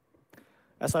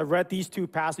As I read these two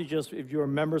passages, if you're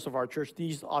members of our church,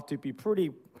 these ought to be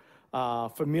pretty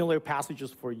familiar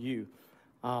passages for you.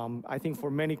 I think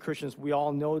for many Christians, we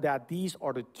all know that these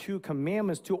are the two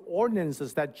commandments, two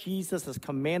ordinances that Jesus has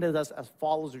commanded us as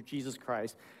followers of Jesus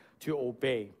Christ to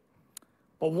obey.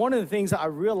 But one of the things that I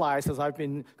realized as I've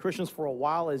been Christians for a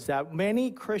while is that many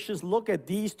Christians look at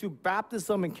these two,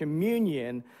 baptism and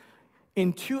communion,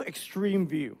 in two extreme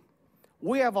view.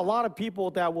 We have a lot of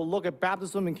people that will look at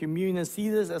baptism and communion and see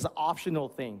this as an optional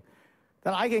thing.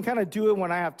 That I can kind of do it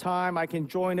when I have time, I can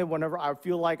join it whenever I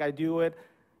feel like I do it,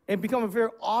 and become a very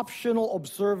optional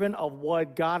observant of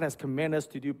what God has commanded us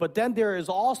to do. But then there is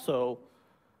also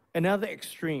another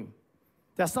extreme,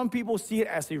 that some people see it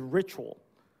as a ritual.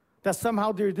 That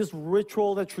somehow there's this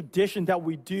ritual, that tradition that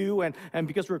we do, and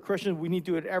because we're Christians, we need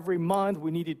to do it every month,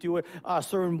 we need to do it a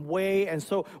certain way, and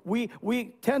so we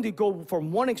tend to go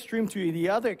from one extreme to the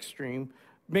other extreme,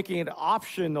 making it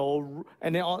optional,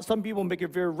 and then some people make it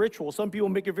very ritual, some people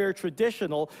make it very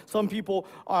traditional, some people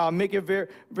make it very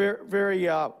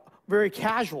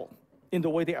casual in the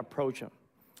way they approach them.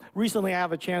 Recently, I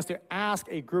have a chance to ask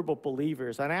a group of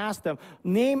believers, and I asked them,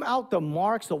 name out the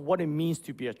marks of what it means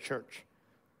to be a church.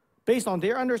 Based on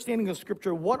their understanding of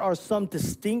Scripture, what are some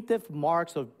distinctive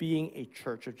marks of being a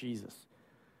church of Jesus?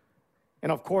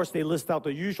 And of course, they list out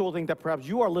the usual thing that perhaps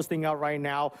you are listing out right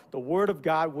now, the Word of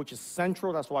God, which is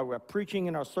central. That's why we're preaching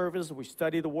in our service. We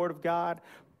study the Word of God,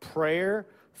 prayer,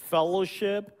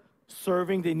 fellowship,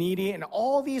 serving the needy, and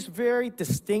all these very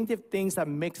distinctive things that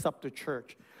makes up the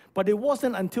church. But it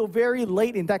wasn't until very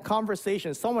late in that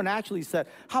conversation, someone actually said,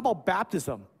 how about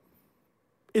baptism?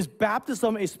 Is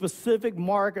baptism a specific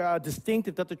mark,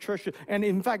 distinctive that the church should? And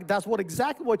in fact, that's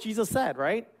exactly what Jesus said,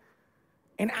 right?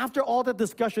 And after all that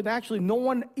discussion, actually, no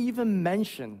one even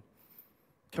mentioned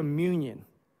communion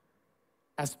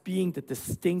as being the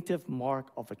distinctive mark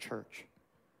of a church.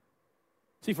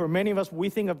 See, for many of us, we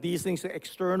think of these things as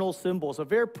external symbols, a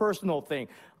very personal thing.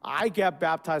 I get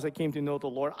baptized, I came to know the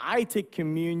Lord. I take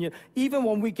communion. Even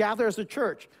when we gather as a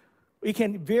church, it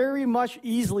can very much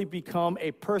easily become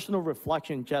a personal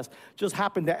reflection, just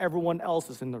happen that everyone else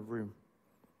is in the room.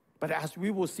 But as we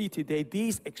will see today,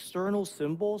 these external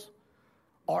symbols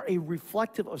are a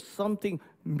reflective of something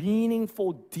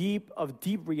meaningful, deep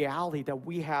reality that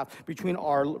we have between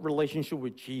our relationship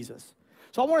with Jesus.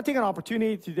 So I want to take an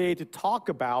opportunity today to talk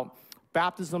about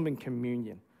baptism and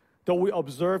communion. Though we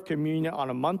observe communion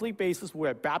on a monthly basis, we're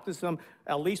at baptism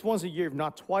at least once a year, if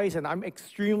not twice, and I'm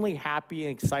extremely happy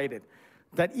and excited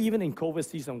that even in COVID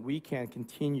season, we can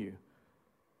continue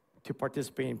to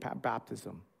participate in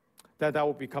baptism. That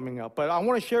will be coming up. But I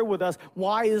want to share with us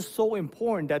why it is so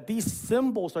important that these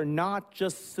symbols are not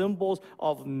just symbols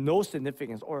of no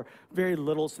significance or very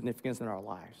little significance in our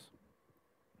lives.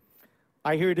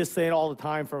 I hear this saying all the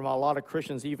time from a lot of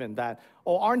Christians even that,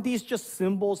 oh, aren't these just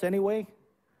symbols anyway?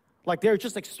 Like they're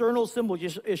just external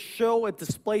symbols. It show, it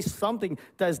displays something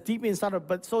that is deep inside of.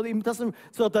 But so it doesn't.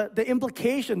 So the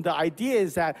implication, the idea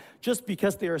is that just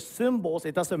because they are symbols,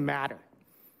 it doesn't matter.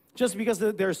 Just because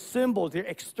they're symbols, they're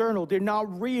external, they're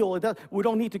not real. We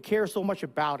don't need to care so much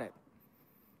about it.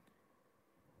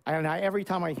 And every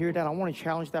time I hear that, I want to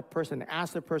challenge that person,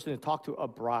 ask the person to talk to a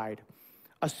bride,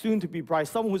 a soon-to-be bride,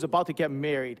 someone who's about to get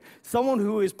married, someone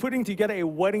who is putting together a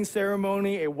wedding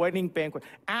ceremony, a wedding banquet.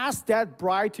 Ask that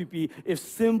bride to be, if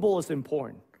symbol is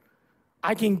important.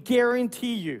 I can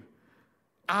guarantee you,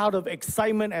 out of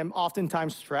excitement and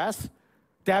oftentimes stress,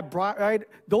 that bride,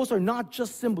 those are not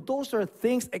just symbols. Those are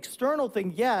things, external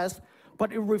things, yes,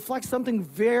 but it reflects something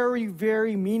very,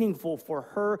 very meaningful for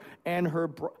her and her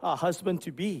husband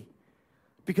to be.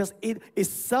 Because it is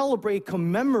celebrate,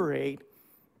 commemorate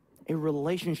a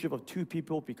relationship of two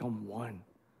people become one.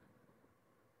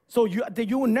 So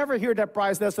you will never hear that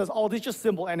bride that says, oh, this is just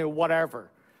symbol and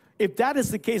whatever. If that is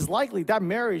the case, likely that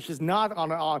marriage is not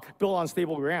built on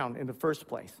stable ground in the first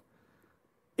place.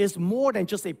 It's more than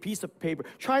just a piece of paper.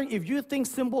 If you think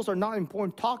symbols are not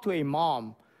important, talk to a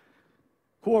mom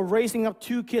who are raising up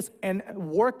two kids and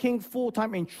working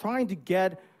full-time and trying to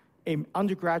get an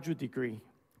undergraduate degree,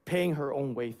 paying her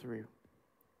own way through.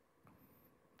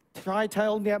 Try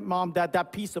telling that mom that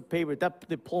that piece of paper, that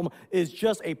diploma, is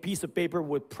just a piece of paper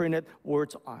with printed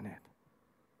words on it.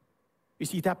 You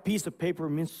see, that piece of paper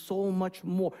means so much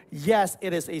more. Yes,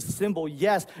 it is a symbol.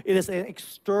 Yes, it is an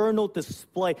external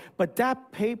display. But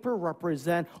that paper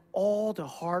represents all the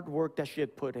hard work that she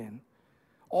had put in.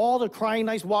 All the crying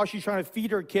nights while she's trying to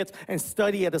feed her kids and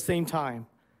study at the same time.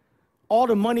 All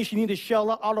the money she needed to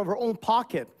shell out of her own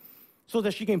pocket so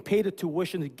that she can pay the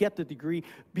tuition to get the degree,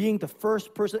 being the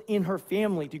first person in her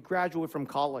family to graduate from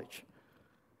college.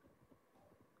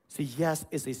 See, yes,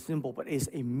 it's a symbol, but it's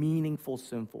a meaningful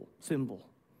symbol.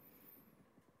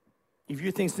 If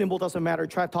you think symbol doesn't matter,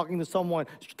 try talking to someone,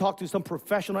 talk to some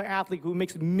professional athlete who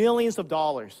makes millions of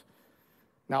dollars.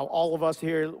 Now, all of us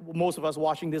here, most of us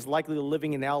watching this likely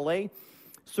living in LA.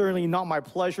 Certainly not my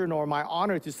pleasure nor my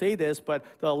honor to say this, but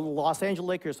the Los Angeles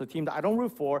Lakers, a team that I don't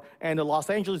root for, and the Los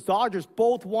Angeles Dodgers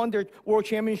both won their world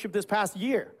championship this past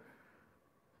year.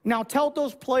 Now tell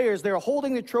those players they're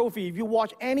holding the trophy, if you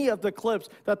watch any of the clips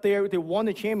that they won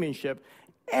the championship,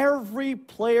 every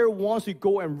player wants to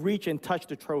go and reach and touch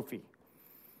the trophy.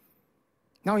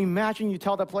 Now imagine you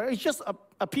tell that player, it's just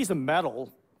a piece of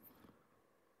metal.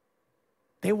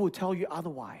 They will tell you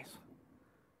otherwise.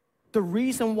 The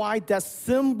reason why that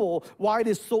symbol, why it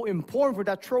is so important, for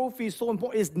that trophy is so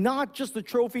important, is not just the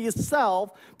trophy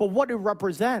itself, but what it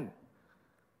represents.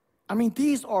 I mean,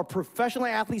 these are professional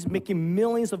athletes making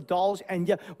millions of dollars, and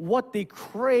yet what they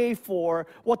crave for,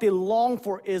 what they long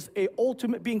for is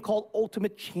being called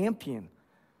ultimate champion.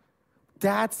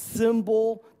 That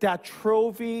symbol, that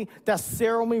trophy, that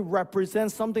ceremony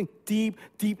represents something deep,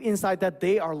 deep inside that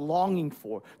they are longing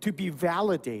for, to be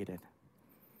validated.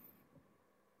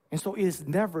 And so it is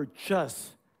never just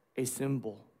a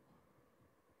symbol,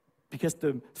 because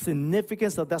the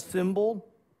significance of that symbol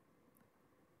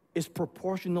is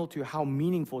proportional to how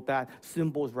meaningful that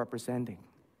symbol is representing.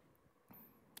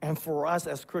 And for us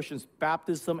as Christians,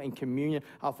 baptism and communion,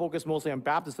 I'll focus mostly on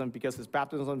baptism because it's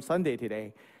Baptism Sunday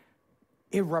today.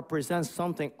 It represents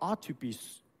something ought to be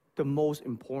the most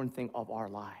important thing of our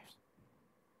lives.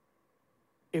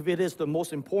 If it is the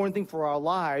most important thing for our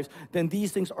lives, then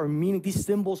these things are these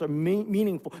symbols are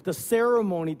meaningful. The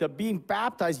ceremony, the being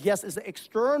baptized, yes, is an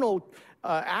external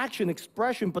action,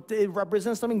 expression, but it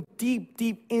represents something deep,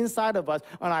 deep inside of us.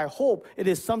 And I hope it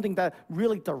is something that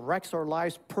really directs our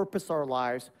lives, purpose our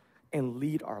lives, and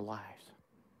lead our lives.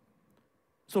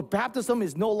 So baptism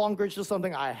is no longer just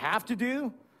something I have to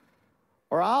do,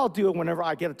 or I'll do it whenever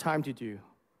I get a time to do.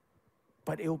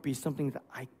 But it will be something that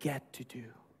I get to do,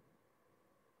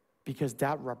 because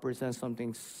that represents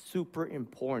something super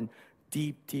important,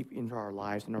 deep, deep into our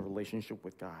lives and our relationship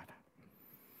with God.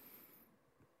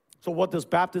 So what does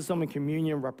baptism and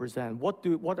communion represent?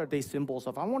 What are they symbols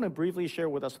of? I want to briefly share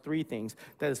with us three things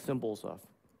that it's symbols of.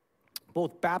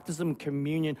 Both baptism and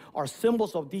communion are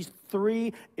symbols of these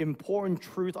three important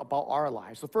truths about our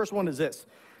lives. The first one is this.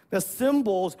 The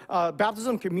symbols,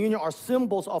 baptism and communion are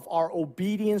symbols of our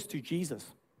obedience to Jesus.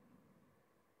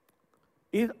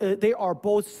 They are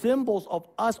both symbols of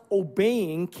us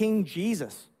obeying King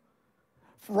Jesus.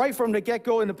 Right from the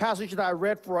get-go in the passage that I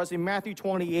read for us in Matthew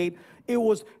 28, it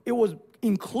was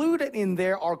included in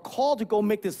there, our call to go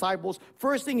make disciples.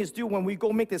 First thing is when we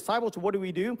go make disciples, what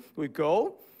do? We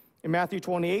go. In Matthew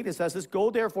 28, it says this, go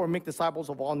therefore and make disciples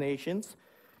of all nations.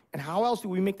 And how else do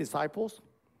we make disciples?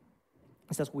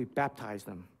 It says we baptize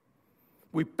them.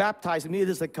 We baptize them. It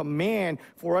is a command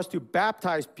for us to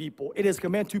baptize people. It is a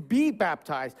command to be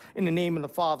baptized in the name of the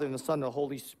Father and the Son and the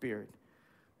Holy Spirit.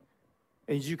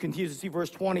 And as you continue to see verse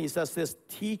 20, it says this,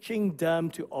 teaching them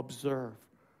to observe.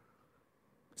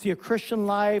 See, a Christian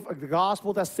life, the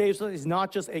gospel that saves us is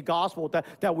not just a gospel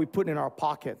that we put in our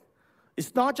pocket.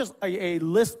 It's not just a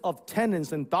list of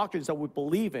tenets and doctrines that we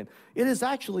believe in. It is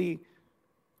actually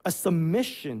a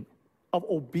submission of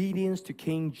obedience to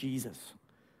King Jesus.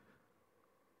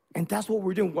 And that's what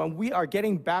we're doing. When we are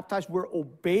getting baptized, we're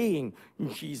obeying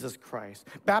Jesus Christ.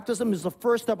 Baptism is the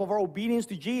first step of our obedience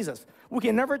to Jesus. We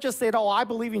can never just say, oh, I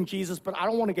believe in Jesus, but I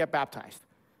don't want to get baptized.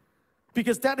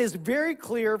 Because that is very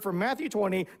clear from Matthew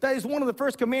 20. That is one of the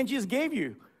first commands Jesus gave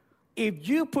you. If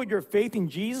you put your faith in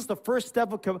Jesus, the first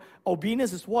step of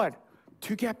obedience is what?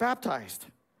 To get baptized.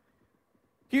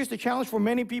 Here's the challenge for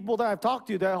many people that I've talked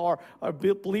to that are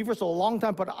believers for a long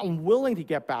time, but unwilling to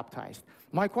get baptized.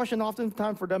 My question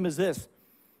oftentimes for them is this.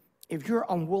 If you're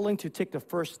unwilling to take the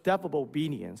first step of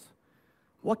obedience,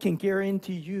 what can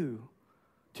guarantee you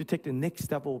to take the next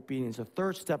step of obedience, the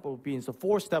third step of obedience, the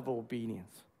fourth step of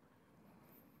obedience?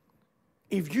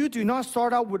 If you do not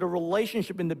start out with a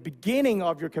relationship in the beginning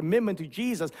of your commitment to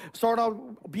Jesus, start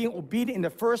out being obedient in the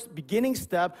first beginning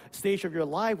stage of your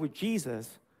life with Jesus,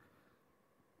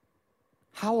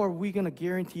 how are we going to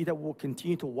guarantee that we'll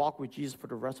continue to walk with Jesus for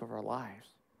the rest of our lives?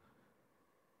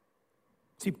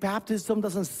 See, baptism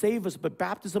doesn't save us, but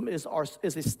baptism is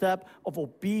a step of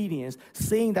obedience,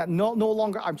 saying that no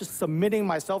longer I'm just submitting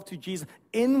myself to Jesus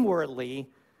inwardly,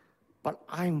 but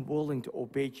I'm willing to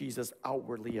obey Jesus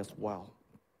outwardly as well.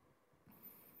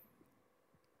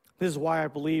 This is why I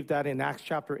believe that in Acts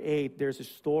chapter 8, there's a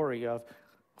story of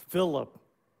Philip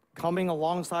coming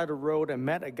alongside the road and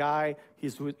met a guy, he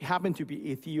happened to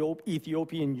be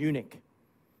Ethiopian eunuch.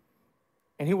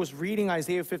 And he was reading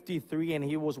Isaiah 53, and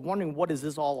he was wondering, what is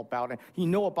this all about? And he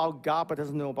knew about God, but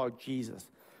doesn't know about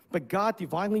Jesus. But God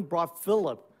divinely brought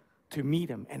Philip to meet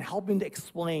him and help him to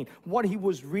explain what he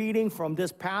was reading from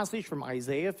this passage from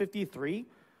Isaiah 53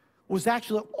 was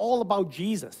actually all about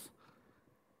Jesus.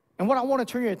 And what I want to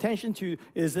turn your attention to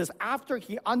is this: after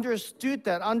he understood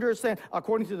that,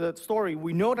 according to the story,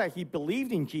 we know that he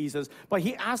believed in Jesus, but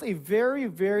he asked a very,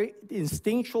 very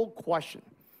instinctual question.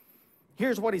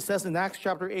 Here's what he says in Acts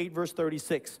chapter 8, verse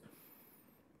 36.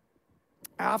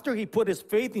 After he put his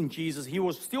faith in Jesus, he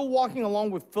was still walking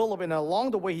along with Philip, and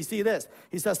along the way he sees this.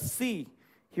 He says, "See,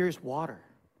 here's water.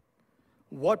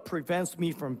 What prevents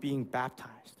me from being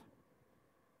baptized?"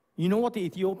 You know what the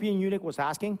Ethiopian eunuch was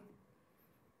asking?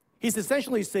 He's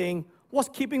essentially saying, what's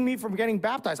keeping me from getting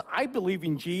baptized? I believe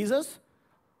in Jesus.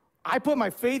 I put my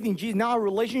faith in Jesus. Now a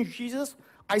relationship with Jesus.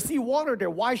 I see water there.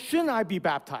 Why shouldn't I be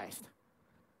baptized?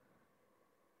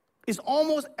 It's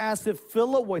almost as if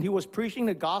Philip, when he was preaching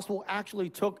the gospel,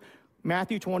 actually took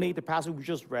Matthew 28, the passage we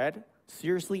just read,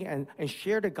 seriously and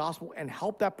shared the gospel and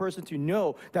helped that person to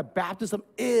know that baptism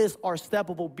is our step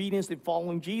of obedience in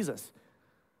following Jesus.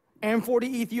 And for the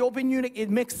Ethiopian eunuch,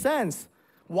 it makes sense.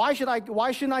 Why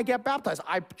shouldn't I get baptized?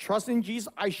 I trust in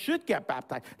Jesus. I should get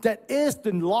baptized. That is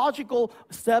the logical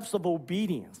steps of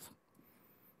obedience.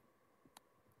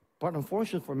 But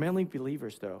unfortunately, for many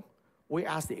believers, though, we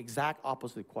ask the exact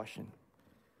opposite question.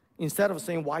 Instead of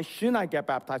saying, why shouldn't I get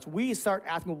baptized? We start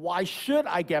asking, why should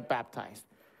I get baptized?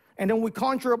 And then we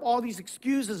conjure up all these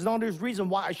excuses and all these reasons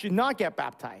why I should not get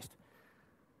baptized.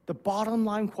 The bottom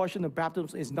line question of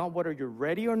baptism is not whether you're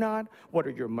ready or not, whether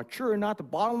you're mature or not. The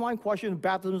bottom line question of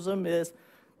baptism is,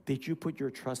 did you put your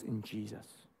trust in Jesus?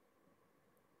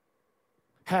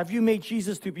 Have you made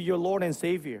Jesus to be your Lord and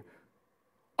Savior?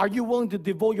 Are you willing to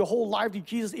devote your whole life to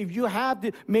Jesus? If you have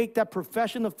to make that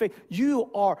profession of faith,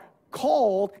 you are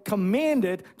called,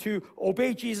 commanded to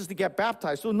obey Jesus to get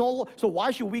baptized. So why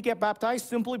should we get baptized?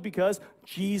 Simply because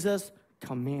Jesus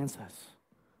commands us.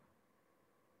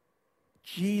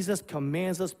 Jesus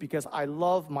commands us because I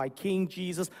love my King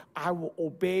Jesus. I will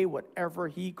obey whatever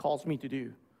he calls me to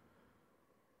do.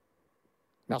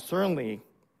 Now, certainly,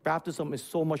 baptism is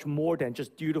so much more than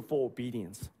just dutiful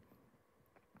obedience.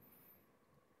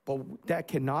 But that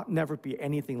cannot never be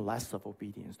anything less of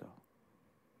obedience, though.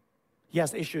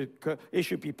 Yes, it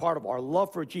should be part of our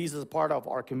love for Jesus, part of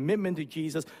our commitment to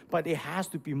Jesus, but it has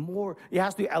to be more. It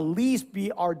has to at least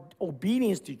be our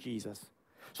obedience to Jesus.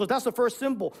 So that's the first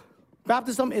symbol.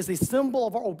 Baptism is a symbol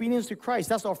of our obedience to Christ.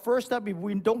 That's our first step. If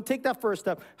we don't take that first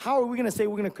step, how are we going to say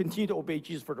we're going to continue to obey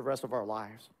Jesus for the rest of our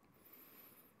lives?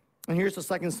 And here's the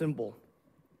second symbol.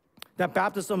 That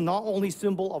baptism not only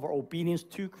symbol of our obedience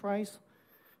to Christ,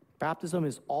 baptism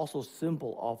is also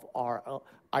symbol of our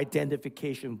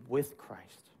identification with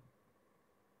Christ.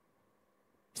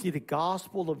 See, the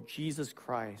gospel of Jesus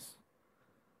Christ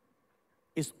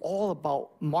is all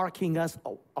about marking us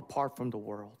apart from the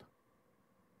world.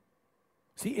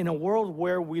 See, in a world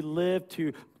where we live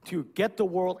to get the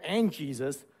world and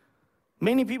Jesus,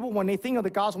 many people, when they think of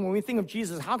the gospel, when we think of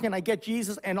Jesus, how can I get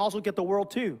Jesus and also get the world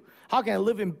too? How can I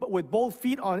live with both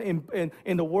feet in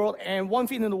the world, and one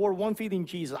feet in the world, one feet in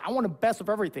Jesus? I want the best of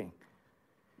everything.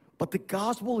 But the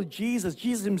gospel of Jesus,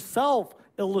 Jesus himself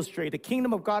illustrated, the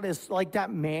kingdom of God is like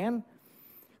that man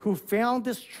who found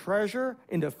this treasure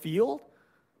in the field,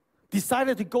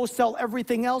 decided to go sell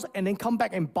everything else, and then come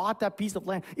back and bought that piece of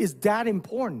land. Is that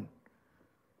important?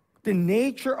 The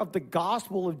nature of the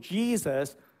gospel of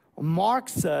Jesus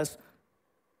marks us,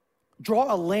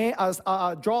 draw a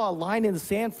line in the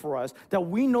sand for us, that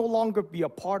we no longer be a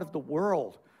part of the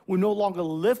world. We no longer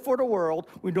live for the world.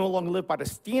 We no longer live by the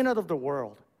standard of the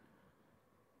world.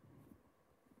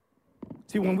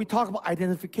 See, when we talk about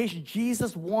identification,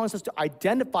 Jesus wants us to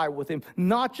identify with him,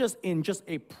 not just in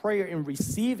a prayer in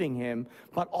receiving him,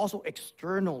 but also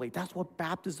externally. That's what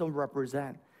baptism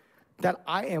represents. That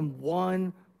I am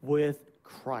one with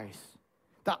Christ.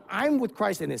 That I'm with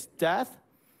Christ in his death.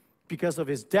 Because of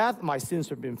his death, my sins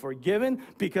have been forgiven.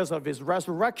 Because of his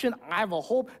resurrection, I have a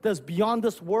hope that's beyond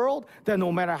this world. That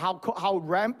no matter how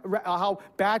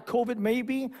bad COVID may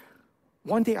be,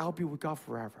 one day I'll be with God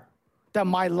forever. That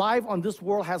my life on this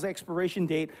world has an expiration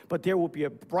date, but there will be a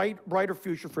brighter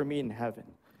future for me in heaven.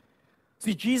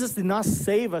 See, Jesus did not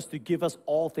save us to give us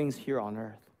all things here on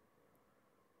earth.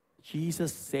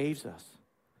 Jesus saves us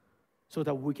so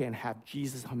that we can have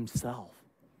Jesus himself.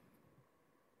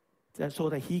 So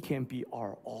that he can be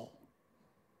our all.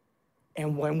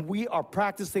 And when we are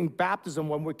practicing baptism,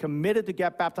 when we're committed to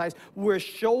get baptized, we're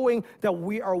showing that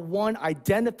we are one,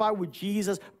 identified with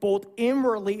Jesus, both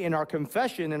inwardly in our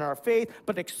confession, in our faith,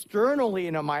 but externally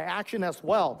in my action as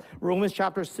well. Romans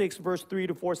chapter 6, verse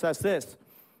 3-4 says this: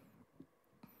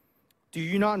 do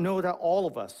you not know that all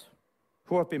of us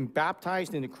who have been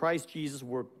baptized into Christ Jesus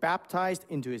were baptized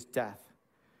into his death?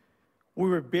 We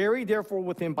were buried, therefore,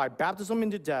 with him by baptism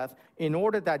into death, in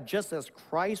order that just as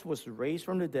Christ was raised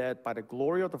from the dead by the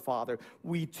glory of the Father,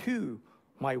 we too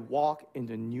might walk in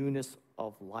the newness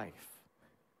of life.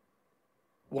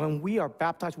 When we are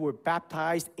baptized, we're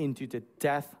baptized into the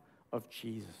death of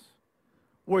Jesus.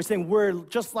 We're saying we're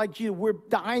just like Jesus. We're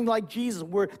dying like Jesus.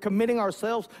 We're committing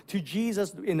ourselves to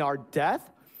Jesus in our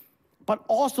death, but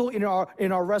also in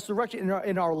our resurrection,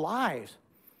 in our lives.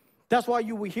 That's why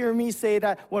you will hear me say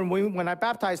that when I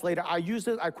baptize later, I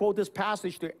quote this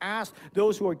passage to ask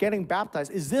those who are getting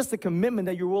baptized, is this the commitment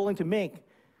that you're willing to make?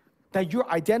 That you're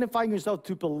identifying yourself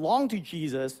to belong to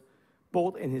Jesus,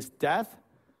 both in his death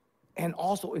and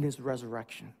also in his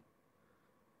resurrection.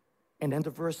 And then the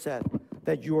verse said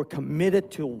that you are committed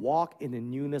to walk in the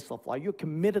newness of life. You're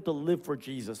committed to live for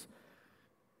Jesus.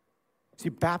 See,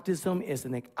 baptism is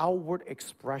an outward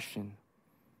expression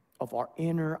of our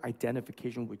inner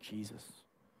identification with Jesus.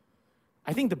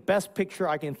 I think the best picture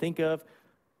I can think of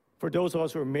for those of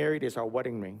us who are married is our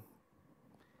wedding ring.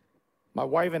 My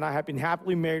wife and I have been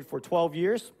happily married for 12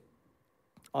 years.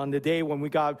 On the day when we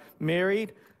got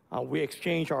married, we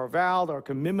exchanged our vow, our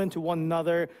commitment to one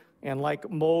another, and like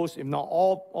most, if not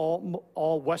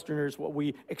all Westerners,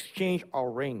 we exchange our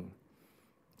ring.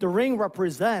 The ring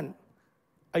represents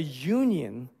a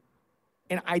union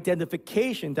an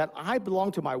identification that I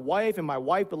belong to my wife and my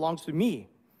wife belongs to me.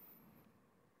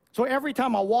 So every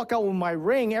time I walk out with my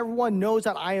ring, everyone knows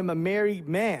that I am a married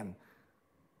man.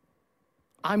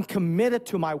 I'm committed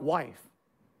to my wife.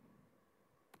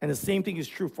 And the same thing is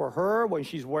true for her when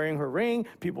she's wearing her ring.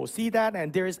 People see that,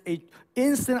 and there is an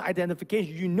instant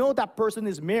identification. You know that person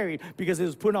is married because it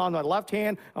was put on my left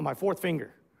hand on my fourth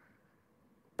finger.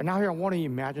 But now here I want to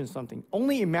imagine something.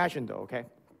 Only imagine though, okay?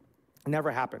 It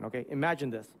never happened, okay? Imagine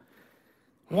this.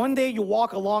 One day you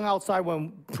walk along outside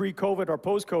when pre-COVID or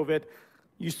post-COVID,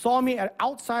 you saw me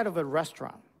outside of a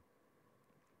restaurant.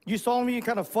 You saw me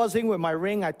kind of fuzzing with my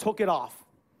ring. I took it off.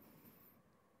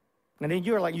 And then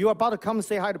you're about to come and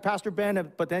say hi to Pastor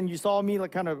Ben, but then you saw me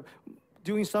like kind of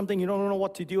doing something you don't know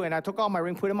what to do, and I took off my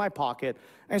ring, put it in my pocket,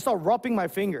 and started rubbing my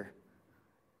finger.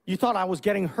 You thought I was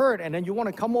getting hurt, and then you want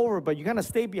to come over, but you kind of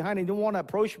stay behind and don't want to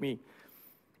approach me.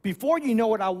 Before you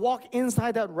know it, I walk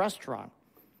inside that restaurant.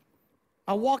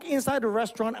 I walk inside the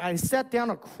restaurant, I sat down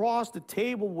across the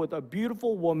table with a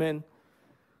beautiful woman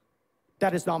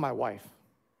that is not my wife.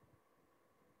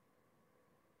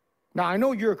 Now, I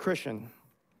know you're a Christian,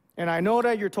 and I know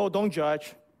that you're told don't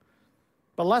judge,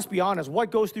 but let's be honest,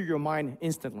 what goes through your mind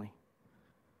instantly?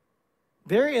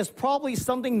 There is probably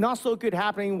something not so good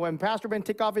happening when Pastor Ben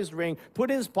took off his ring, put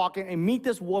it in his pocket, and meet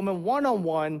this woman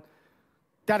one-on-one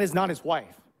that is not his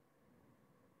wife.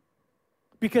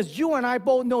 Because you and I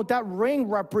both know that ring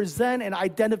represents an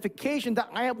identification that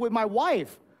I have with my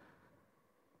wife.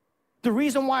 The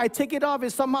reason why I take it off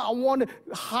is somehow I want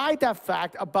to hide that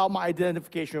fact about my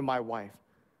identification with my wife.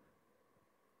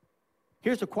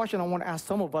 Here's the question I want to ask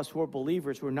some of us who are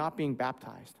believers who are not being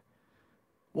baptized.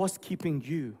 What's keeping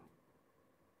you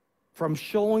from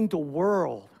showing the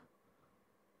world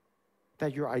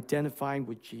that you're identifying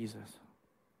with Jesus?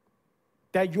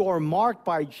 That you are marked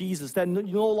by Jesus, that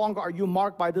no longer are you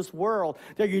marked by this world,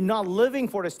 that you're not living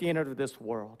for the standard of this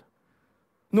world,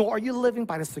 nor are you living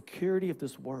by the security of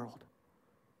this world.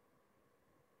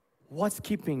 What's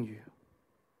keeping you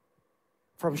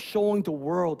from showing the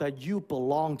world that you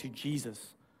belong to Jesus?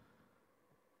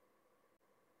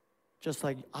 Just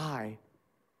like I,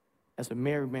 as a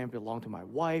married man, belong to my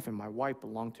wife, and my wife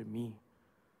belonged to me.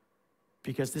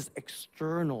 Because this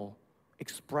external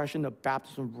expression of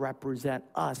baptism represent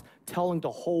us telling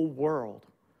the whole world,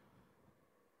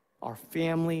 our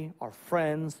family, our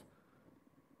friends.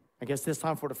 I guess this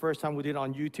time, for the first time, we did it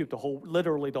on YouTube,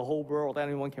 literally the whole world,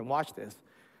 anyone can watch this,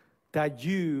 that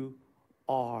you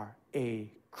are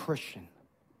a Christian.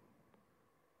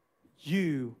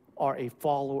 You are a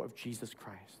follower of Jesus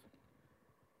Christ.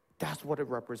 That's what it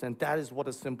represents. That is what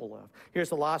it's a symbol of. Here's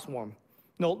the last one.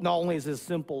 Not only is it a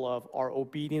symbol of our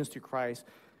obedience to Christ,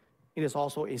 it is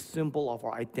also a symbol of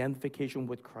our identification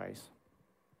with Christ.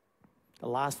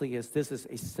 And lastly, this is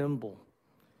a symbol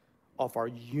of our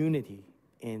unity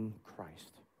in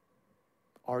Christ.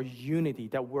 Our unity,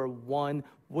 that we're one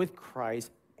with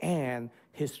Christ and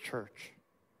his church.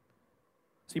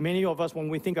 See, many of us, when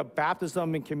we think of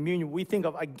baptism and communion, we think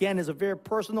of, again, as a very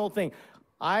personal thing.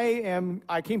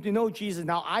 I came to know Jesus,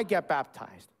 now I get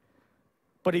baptized.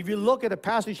 But if you look at the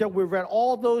passage that we read,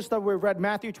 all those that we read,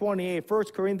 Matthew 28, 1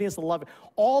 Corinthians 11,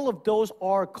 all of those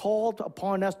are called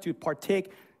upon us to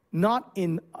partake not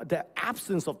in the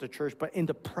absence of the church, but in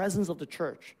the presence of the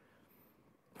church.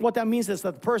 What that means is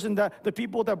that the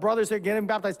people, the brothers that are getting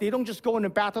baptized, they don't just go in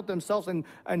and bath up themselves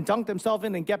and dunk themselves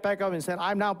in and get back up and say,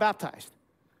 I'm now baptized.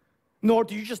 Nor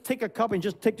do you just take a cup and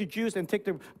just take the juice and take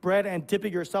the bread and dip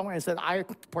it yourself and say, I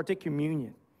partake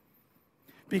communion.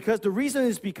 Because the reason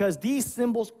is because these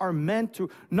symbols are meant to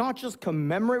not just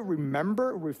commemorate,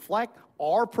 remember, reflect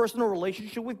our personal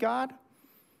relationship with God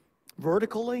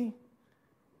vertically,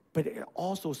 but it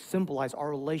also symbolizes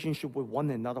our relationship with one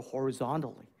another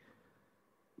horizontally,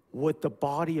 with the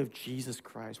body of Jesus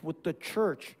Christ, with the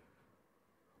church.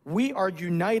 We are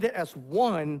united as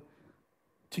one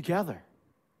together.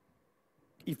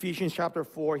 Ephesians chapter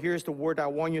 4, here's the word I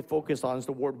want you to focus on, is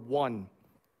the word one.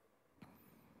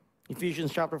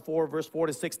 Ephesians chapter 4, verse 4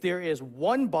 to 6, there is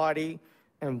one body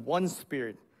and one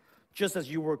spirit, just as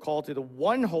you were called to the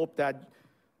one hope that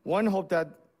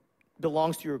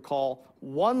belongs to your call,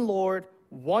 one Lord,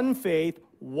 one faith,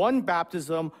 one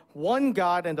baptism, one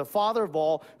God and the Father of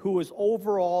all, who is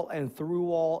over all and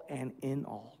through all and in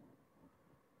all.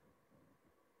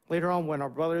 Later on, when our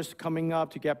brothers coming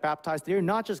up to get baptized, they're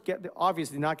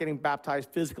obviously not getting baptized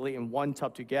physically in one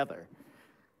tub together.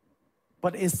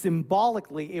 But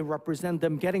symbolically, it represents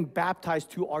them getting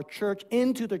baptized to our church,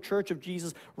 into the church of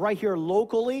Jesus, right here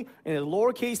locally, in a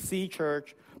lowercase c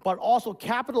church, but also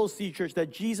capital C church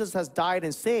that Jesus has died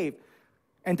and saved.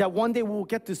 And that one day we will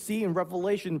get to see in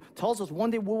Revelation, tells us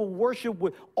one day we will worship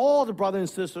with all the brothers and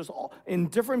sisters in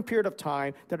different period of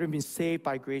time that have been saved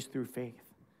by grace through faith.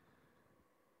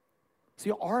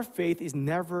 See, our faith is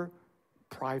never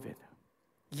private.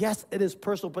 Yes, it is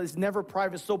personal, but it's never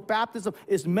private. So baptism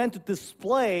is meant to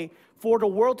display for the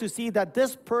world to see that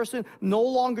this person no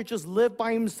longer just lives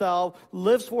by himself,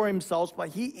 lives for himself, but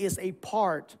he is a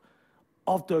part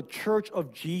of the church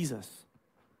of Jesus.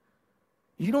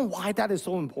 You know why that is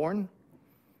so important?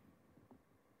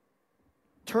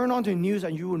 Turn on the news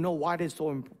and you will know why it is so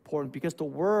important, because the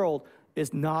world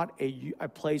is not a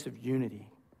place of unity.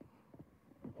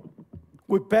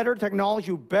 With better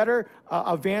technology, with better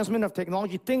advancement of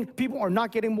technology, people are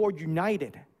not getting more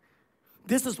united.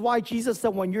 This is why Jesus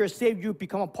said, when you're saved, you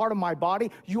become a part of my body.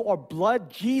 You are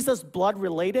Jesus blood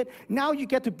related. Now you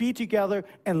get to be together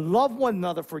and love one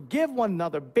another, forgive one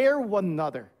another, bear one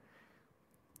another.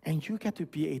 And you get to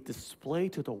be a display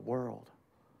to the world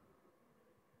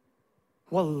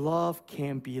what love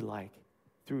can be like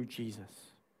through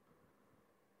Jesus.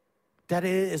 That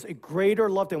it is a greater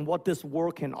love than what this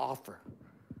world can offer.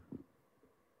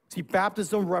 See,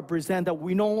 baptism represents that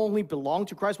we not only belong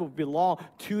to Christ, but we belong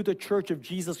to the church of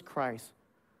Jesus Christ.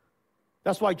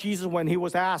 That's why Jesus, when he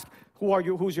was asked, who are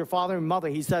you, who's your father and mother?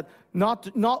 He said, not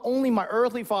only my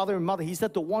earthly father and mother, he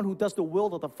said the one who does the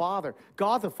will of the Father,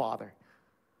 God the Father.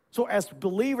 So as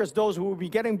believers, those who will be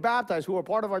getting baptized, who are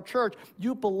part of our church,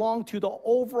 you belong to the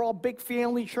overall big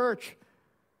family church.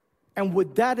 And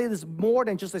with that, it is more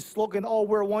than just a slogan, oh,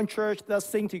 we're one church, let's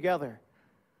sing together.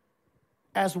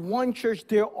 As one church,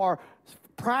 there are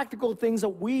practical things that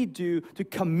we do to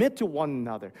commit to one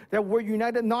another. That we're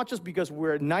united not just because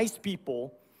we're nice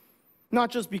people, not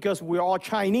just because we're all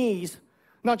Chinese,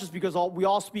 not just because we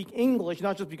all speak English,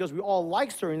 not just because we all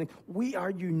like certain things. We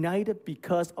are united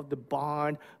because of the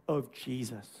bond of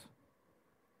Jesus.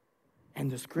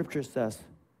 And the scripture says,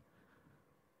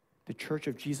 the church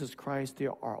of Jesus Christ,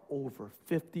 there are over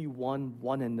 51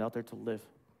 one another to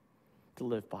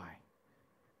live by.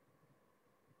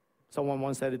 Someone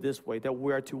once said it this way, that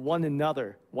we are to one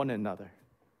another.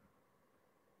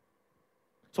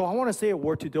 So I want to say a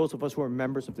word to those of us who are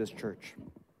members of this church.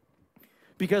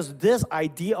 Because this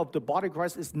idea of the body of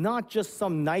Christ is not just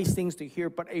some nice things to hear,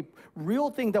 but a real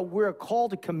thing that we're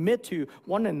called to commit to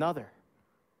one another.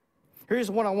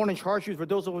 Here's what I want to charge you for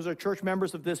those of us who are church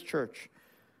members of this church.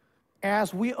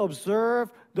 As we observe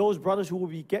those brothers who will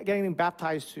be getting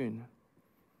baptized soon,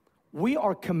 we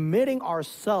are committing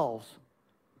ourselves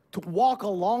to walk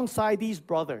alongside these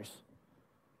brothers,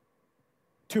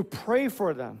 to pray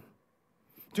for them,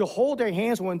 to hold their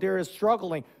hands when they're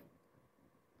struggling,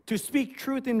 to speak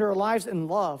truth in their lives in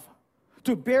love,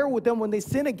 to bear with them when they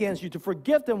sin against you, to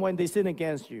forgive them when they sin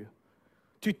against you,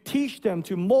 to teach them,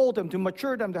 to mold them, to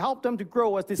mature them, to help them to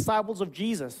grow as disciples of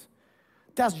Jesus.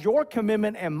 That's your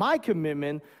commitment and my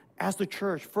commitment as the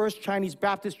church, First Chinese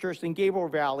Baptist Church in Gabriel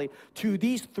Valley, to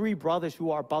these three brothers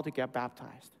who are about to get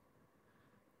baptized.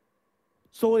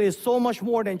 So it is so much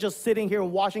more than just sitting here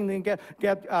and watching them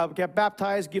get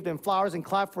baptized, give them flowers and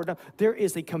clap for them. There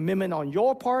is a commitment on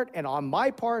your part and on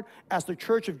my part as the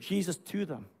church of Jesus to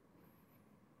them.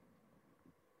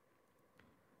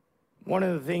 One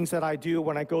of the things that I do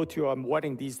when I go to a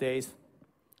wedding these days,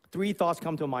 3 thoughts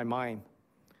come to my mind.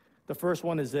 The first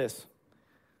one is this: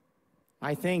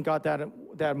 I thank God that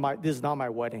this is not my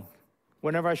wedding.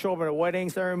 Whenever I show up at a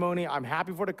wedding ceremony, I'm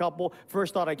happy for the couple.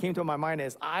 First thought that came to my mind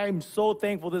is, I'm so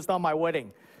thankful this is not my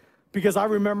wedding. Because I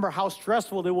remember how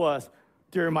stressful it was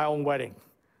during my own wedding.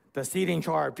 The seating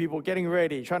chart, people getting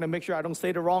ready, trying to make sure I don't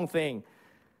say the wrong thing.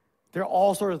 There are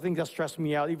all sorts of things that stress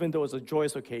me out, even though it's a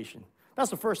joyous occasion. That's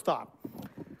the first thought.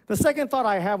 The second thought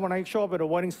I have when I show up at a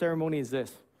wedding ceremony is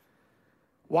this: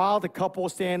 while the couple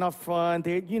stand up front,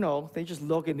 they just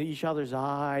look into each other's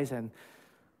eyes and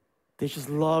they just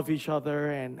love each other.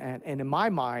 And in my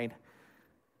mind,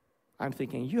 I'm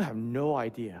thinking, you have no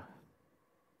idea.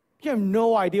 You have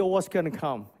no idea what's going to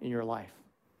come in your life.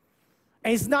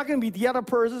 And it's not going to be the other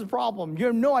person's problem. You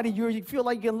have no idea. You feel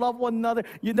like you can love one another.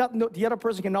 The other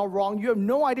person cannot wrong. You have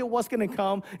no idea what's going to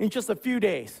come in just a few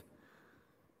days.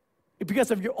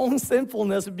 Because of your own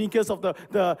sinfulness, because of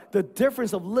the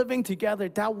difference of living together,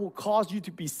 that will cause you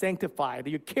to be sanctified,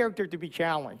 your character to be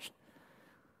challenged.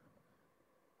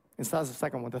 And so that's the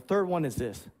second one. The third one is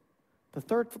this. The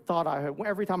third thought I have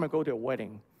every time I go to a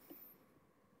wedding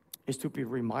is to be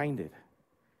reminded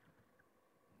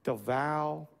the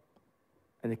vow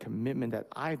and the commitment that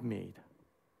I've made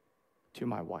to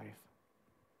my wife.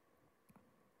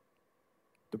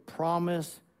 The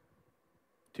promise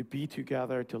to be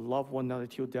together, to love one another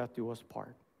till death do us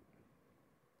part.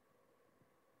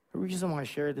 The reason why I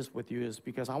share this with you is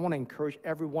because I want to encourage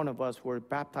every one of us who are a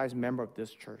baptized member of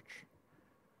this church.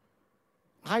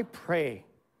 I pray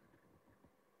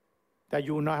that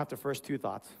you will not have the first 2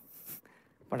 thoughts,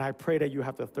 but I pray that you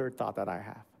have the third thought that I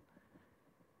have.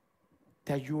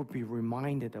 That you will be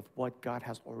reminded of what God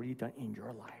has already done in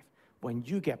your life when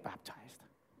you get baptized.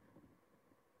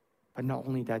 But not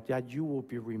only that, that you will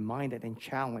be reminded and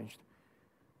challenged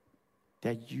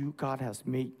that God has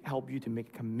helped you to make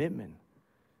a commitment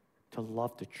to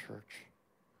love the church.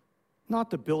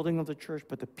 Not the building of the church,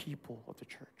 but the people of the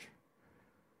church.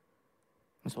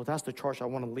 And so that's the charge I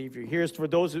want to leave you. Here's for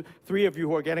those 3 of you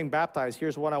who are getting baptized,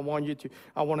 here's what I want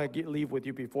to leave with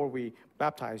you before we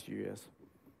baptize you is.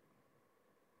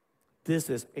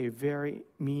 This is a very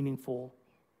meaningful,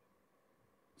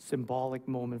 symbolic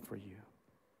moment for you.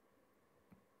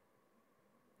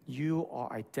 You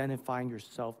are identifying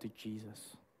yourself to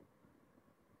Jesus.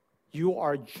 You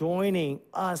are joining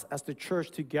us as the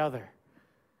church together.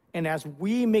 And as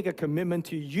we make a commitment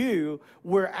to you,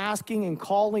 we're asking and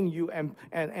calling you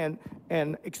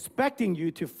and expecting you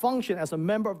to function as a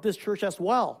member of this church as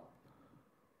well.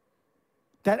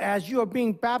 That as you are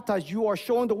being baptized, you are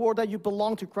showing the world that you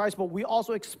belong to Christ, but we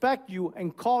also expect you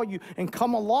and call you and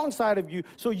come alongside of you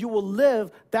so you will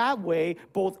live that way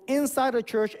both inside the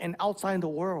church and outside in the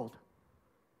world.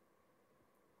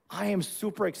 I am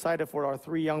super excited for our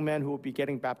 3 young men who will be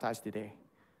getting baptized today.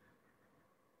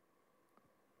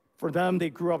 For them, they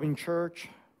grew up in church.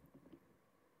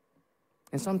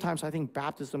 And sometimes I think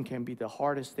baptism can be the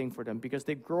hardest thing for them because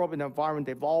they grow up in an environment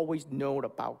they've always known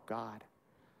about God.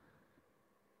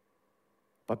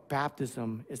 But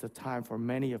baptism is the time for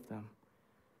many of them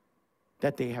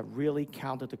that they have really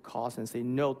counted the cost and say,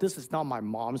 no, this is not my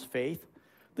mom's faith.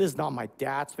 This is not my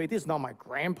dad's faith. This is not my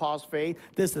grandpa's faith.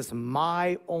 This is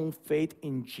my own faith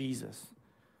in Jesus.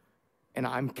 And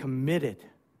I'm committed.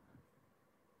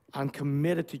 I'm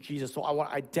committed to Jesus, so I want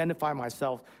to identify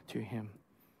myself to him.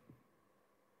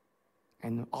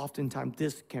 And oftentimes,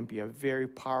 this can be a very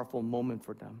powerful moment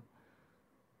for them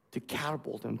to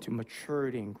catapult them to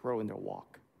maturity and grow in their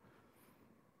walk.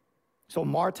 So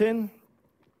Martin,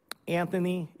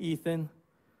 Anthony, Ethan,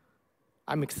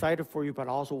 I'm excited for you, but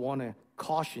I also want to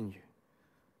caution you,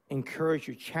 encourage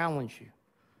you, challenge you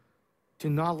to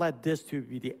not let this to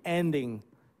be the ending,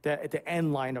 the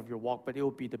end line of your walk, but it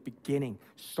will be the beginning,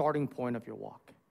 starting point of your walk.